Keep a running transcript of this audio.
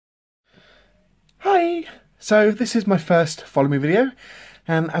Hi! So this is my first Follow Me video,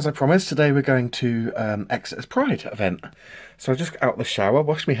 and as I promised, today we're going to Exeter's Pride event. So I just got out of the shower,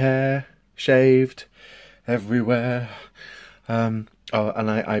 washed my hair, shaved, everywhere. Oh, and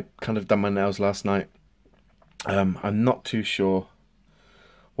I kind of done my nails last night. I'm not too sure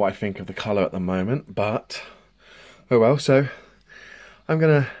what I think of the colour at the moment, but oh well. So I'm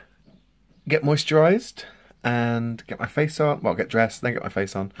gonna get moisturised and get my face on, well, get dressed, then get my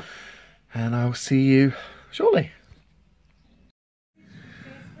face on, and I'll see you shortly.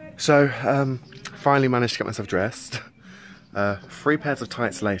 So, finally managed to get myself dressed. 3 pairs of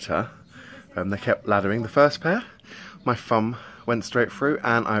tights later, they kept laddering. The first pair, my thumb went straight through,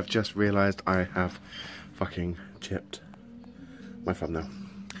 and I've just realised I have fucking chipped my thumbnail.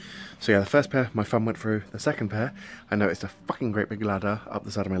 So yeah, the first pair, my thumb went through. The second pair, I noticed a fucking great big ladder up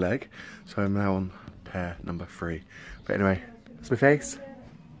the side of my leg. So I'm now on pair number 3. But anyway, that's my face.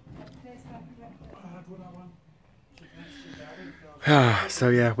 So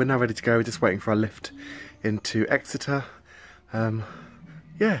yeah, we're now ready to go. We're just waiting for our lift into Exeter.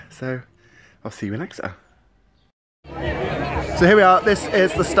 Yeah, so I'll see you in Exeter. So here we are. This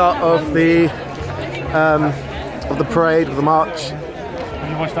is the start of the parade, of the march. Have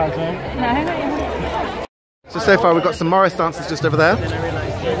you watched that song? No. So far we've got some Morris dancers just over there,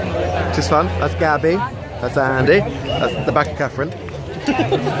 which is fun. That's Gabby, that's Andy, that's the back of Catherine.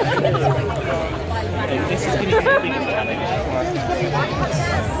 This is going to be a big challenge.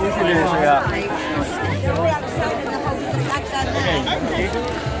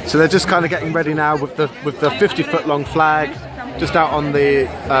 So they're just kind of getting ready now with the 50-foot long flag just out on the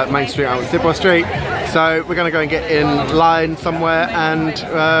main street out on Exeter Street. So we're going to go and get in line somewhere, and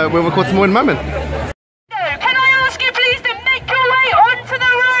we'll record some more in a moment. Can I ask you please to make your way onto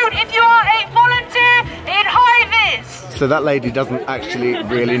the road if you are a volunteer in high-vis? So that lady doesn't actually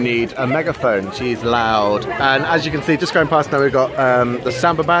really need a megaphone. She's loud. And as you can see, just going past now, we've got the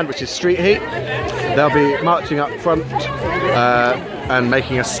Samba Band, which is Street Heat. They'll be marching up front and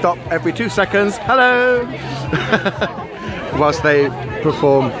making a stop every 2 seconds. Hello! Whilst they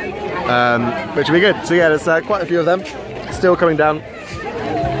perform, which will be good. So yeah, there's quite a few of them still coming down.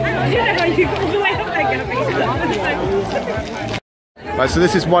 Right, so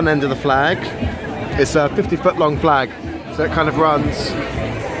this is one end of the flag. It's a 50-foot long flag, so it kind of runs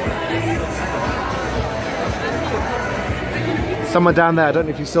somewhere down there. I don't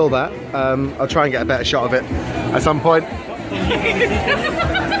know if you saw that. I'll try and get a better shot of it at some point.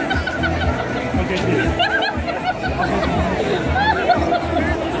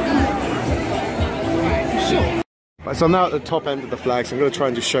 Right, so I'm now at the top end of the flag, so I'm going to try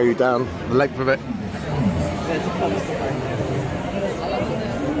and just show you down the length of it.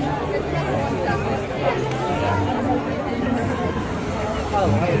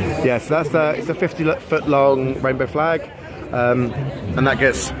 Yeah, so it's a 50-foot long rainbow flag, and that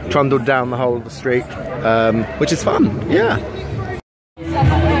gets trundled down the whole of the street, which is fun, yeah.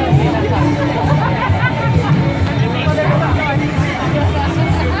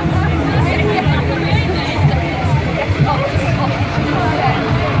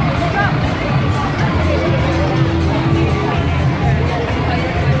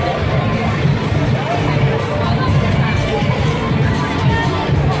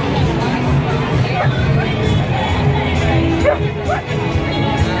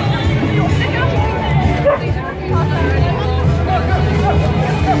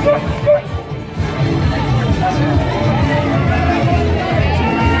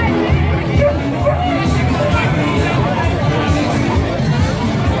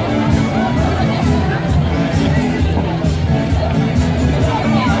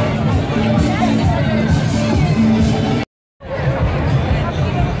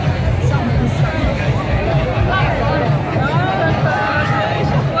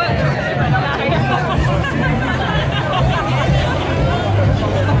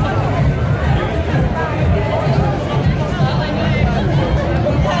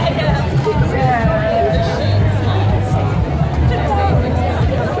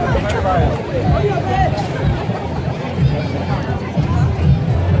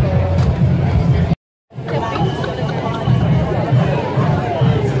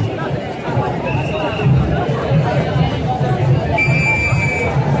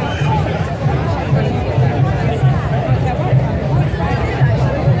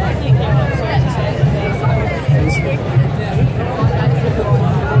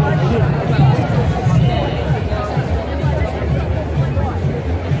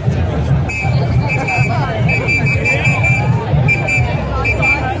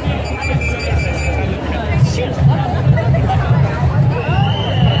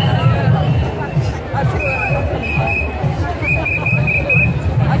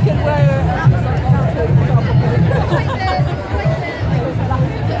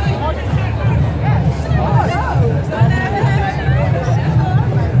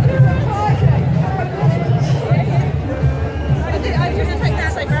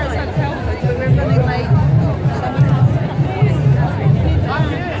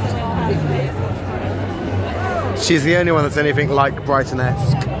 She's the only one that's anything like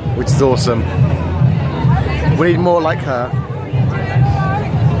Brighton-esque, which is awesome. We need more like her.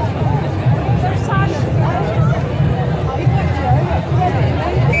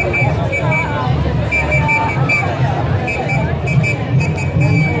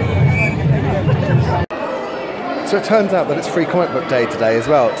 So it turns out that it's free comic book day today as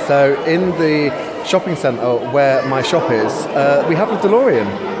well. So in the shopping centre where my shop is, we have a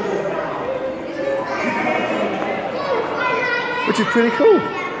DeLorean, which is pretty cool.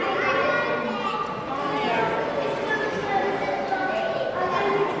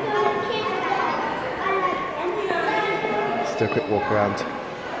 Let's do a quick walk around.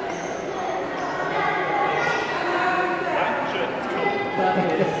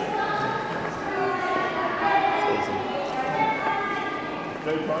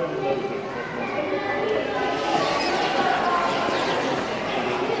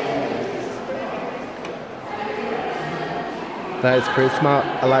 That is pretty smart,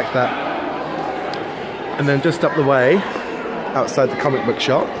 I like that. And then just up the way, outside the comic book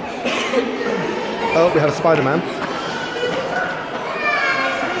shop, oh, we have a Spider-Man.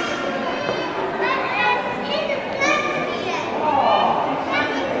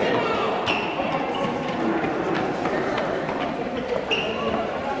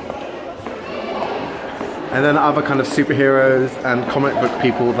 And then other kind of superheroes and comic book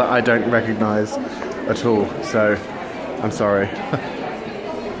people that I don't recognise at all, so I'm sorry.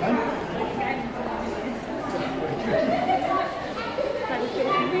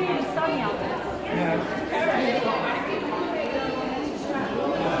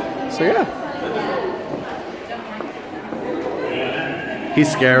 So yeah.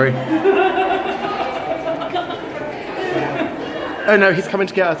 He's scary. Oh no, he's coming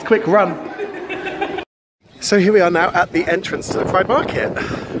to get us. Quick, run. So here we are now at the entrance to the Pride Market.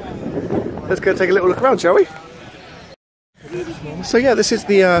 Let's go take a little look around, shall we? So yeah, this is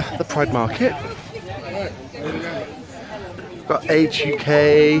the Pride Market. Got Age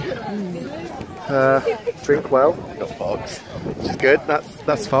UK, Drink Well, got Fox, which is good.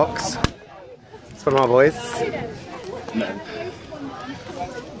 That's Fox. It's one of my boys.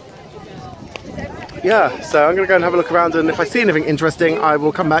 Yeah, so I'm gonna go and have a look around, and if I see anything interesting, I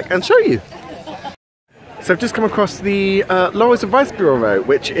will come back and show you. So I've just come across the Laurel's Advice Bureau,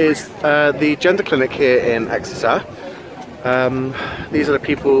 which is the gender clinic here in Exeter. These are the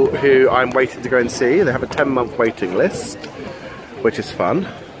people who I'm waiting to go and see. They have a 10-month waiting list, which is fun.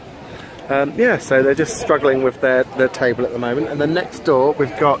 Yeah, so they're just struggling with their table at the moment. And then next door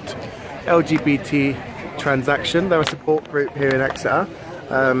we've got LGBT Transaction. They're a support group here in Exeter.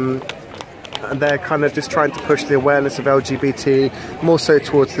 And they're kind of just trying to push the awareness of LGBT more so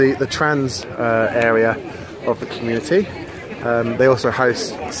towards the trans area of the community. They also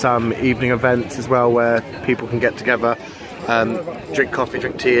host some evening events as well where people can get together, drink coffee,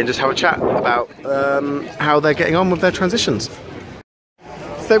 drink tea, and just have a chat about how they're getting on with their transitions.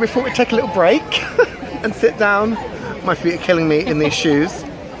 So we thought we'd take a little break and sit down. My feet are killing me in these shoes.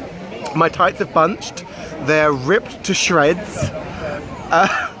 My tights have bunched. They're ripped to shreds.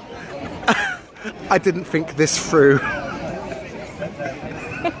 I didn't think this through.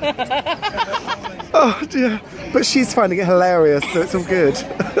 Oh dear. But she's finding it hilarious, so it's all good.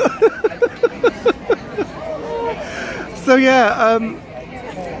 So yeah,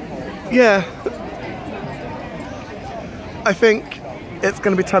 yeah. I think it's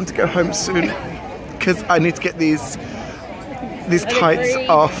going to be time to go home soon because I need to get these tights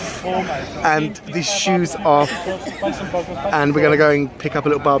off and these shoes off, and we're going to go and pick up a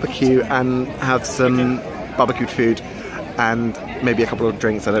little barbecue and have some barbecued food and maybe a couple of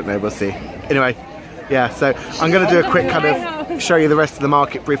drinks, I don't know, we'll see. Anyway, yeah, so I'm going to do a quick kind of show you the rest of the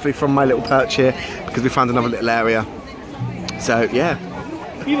market briefly from my little perch here because we found another little area. So yeah.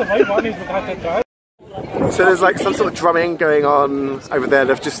 So there's like some sort of drumming going on over there.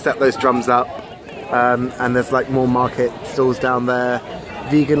 They've just set those drums up. And there's like more market stalls down there.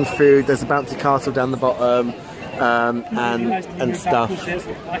 Vegan food, there's a bouncy castle down the bottom. And stuff.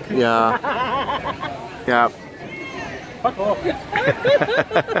 Yeah. Yeah.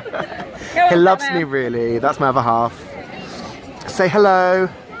 He loves me really. That's my other half. Say hello.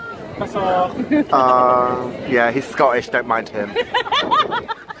 Yeah, he's Scottish, don't mind him.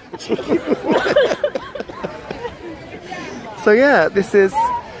 So yeah, this is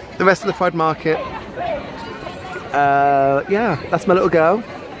the rest of the Pride Market. Yeah, that's my little girl.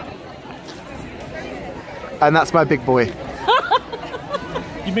 And that's my big boy.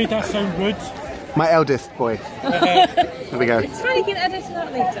 You made that sound rude. My eldest boy. There we go. It's fine, you can edit it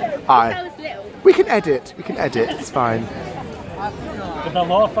out later. Aye. We can edit, it's fine. There's a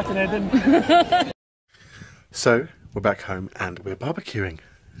lot of fucking editing. So we're back home and we're barbecuing.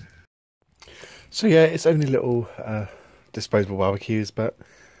 So yeah, it's only little disposable barbecues, but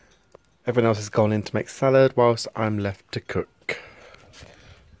everyone else has gone in to make salad whilst I'm left to cook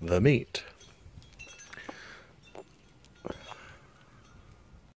the meat.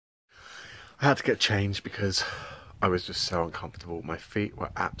 I had to get changed because I was just so uncomfortable. My feet were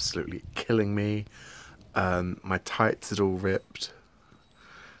absolutely killing me. My tights had all ripped.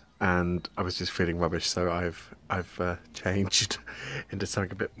 And I was just feeling rubbish, so I've changed into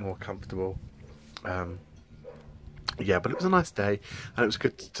something a bit more comfortable. Yeah, but it was a nice day, and it was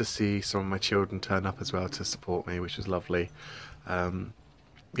good to see some of my children turn up as well to support me, which was lovely.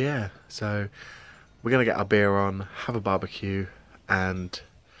 Yeah, so we're gonna get our beer on, have a barbecue, and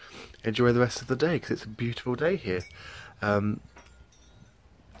enjoy the rest of the day because it's a beautiful day here.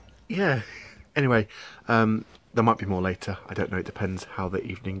 Yeah. Anyway. There might be more later, I don't know, it depends how the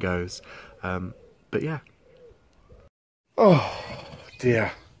evening goes. But yeah. Oh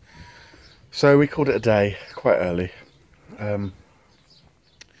dear. So we called it a day quite early. My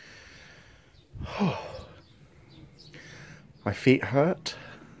feet hurt.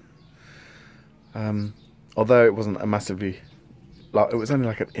 Although it wasn't a massively, it was only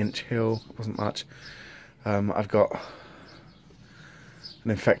like an inch heel, it wasn't much. I've got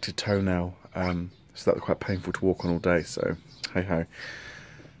an infected toenail. So that was quite painful to walk on all day, so hey ho.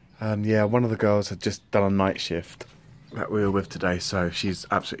 Yeah, one of the girls had just done a night shift that we were with today, so she's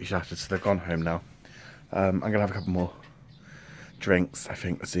absolutely shattered, so they've gone home now. I'm going to have a couple more drinks, I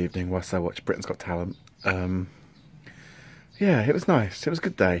think, this evening whilst I watch Britain's Got Talent. Yeah, it was nice, it was a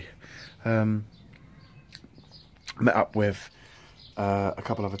good day. Met up with a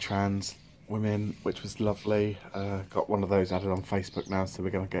couple of other trans women, which was lovely. Got one of those added on Facebook now, so we're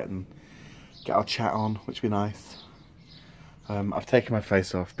going to get our chat on, which would be nice. I've taken my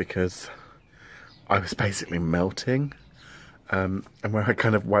face off because I was basically melting, and where I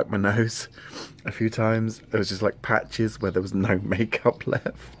kind of wiped my nose a few times, it was just like patches where there was no makeup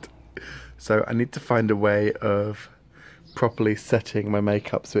left. So I need to find a way of properly setting my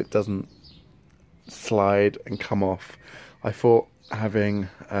makeup so it doesn't slide and come off. I thought having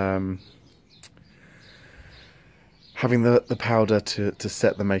the powder to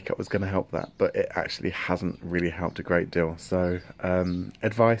set the makeup was going to help that, but it actually hasn't really helped a great deal. So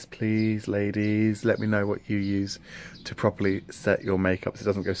advice please, ladies, let me know what you use to properly set your makeup so it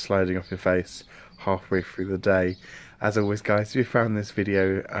doesn't go sliding off your face halfway through the day. As always guys, if you found this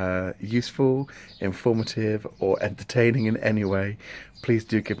video useful, informative or entertaining in any way, please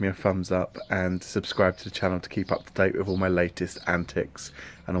do give me a thumbs up and subscribe to the channel to keep up to date with all my latest antics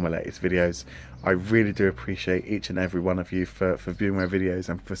and all my latest videos. I really do appreciate each and every one of you for viewing my videos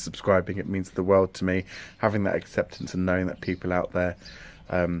and for subscribing. It means the world to me. Having that acceptance and knowing that people out there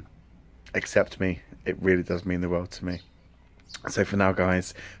accept me, it really does mean the world to me. So for now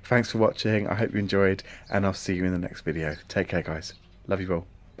guys, thanks for watching, I hope you enjoyed, and I'll see you in the next video. Take care guys, love you all,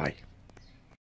 bye.